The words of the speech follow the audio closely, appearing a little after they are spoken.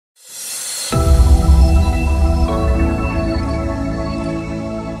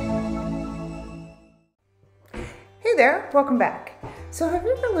there, welcome back. So have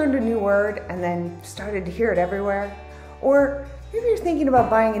you ever learned a new word and then started to hear it everywhere? Or maybe you're thinking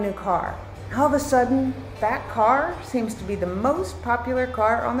about buying a new car. All of a sudden, that car seems to be the most popular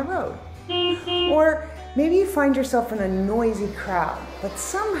car on the road. Or maybe you find yourself in a noisy crowd, but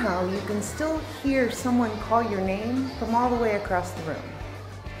somehow you can still hear someone call your name from all the way across the room.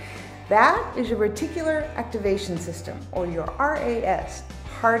 That is your reticular activation system, or your RAS,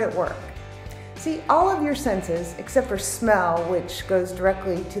 hard at work. See, all of your senses, except for smell, which goes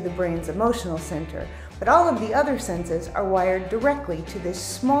directly to the brain's emotional center, but all of the other senses are wired directly to this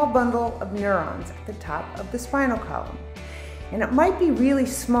small bundle of neurons at the top of the spinal column. And it might be really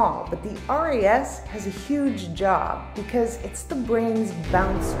small, but the RAS has a huge job because it's the brain's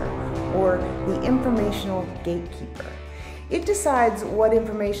bouncer, or the informational gatekeeper. It decides what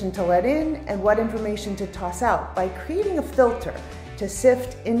information to let in and what information to toss out by creating a filter to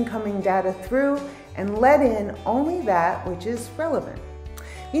sift incoming data through and let in only that which is relevant.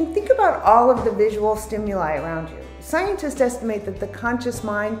 I mean, think about all of the visual stimuli around you. Scientists estimate that the conscious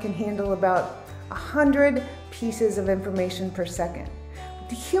mind can handle about 100 pieces of information per second. But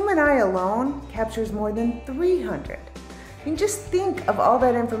the human eye alone captures more than 300. I mean, just think of all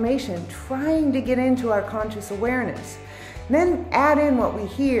that information trying to get into our conscious awareness. And then add in what we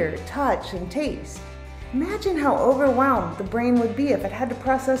hear, touch, and taste. Imagine how overwhelmed the brain would be if it had to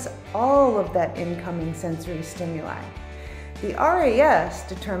process all of that incoming sensory stimuli. The RAS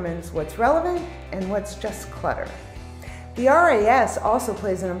determines what's relevant and what's just clutter. The RAS also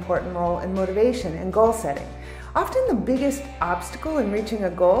plays an important role in motivation and goal setting. Often the biggest obstacle in reaching a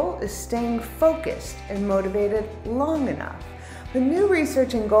goal is staying focused and motivated long enough. The new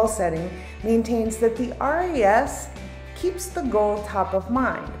research in goal setting maintains that the RAS keeps the goal top of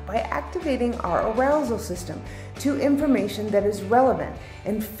mind by activating our arousal system to information that is relevant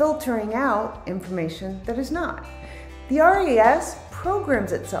and filtering out information that is not. The RAS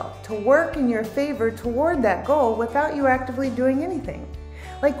programs itself to work in your favor toward that goal without you actively doing anything.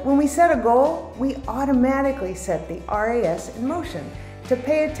 Like when we set a goal, we automatically set the RAS in motion to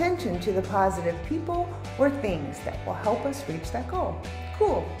pay attention to the positive people or things that will help us reach that goal.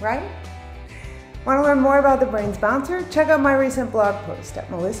 Cool, right? Want to learn more about the brain's bouncer? Check out my recent blog post at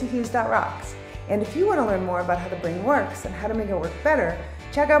melissahughes.rocks. And if you want to learn more about how the brain works and how to make it work better,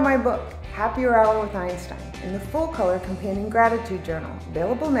 check out my book, Happier Hour with Einstein, in the full-color companion gratitude journal,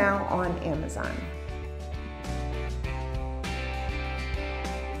 available now on Amazon.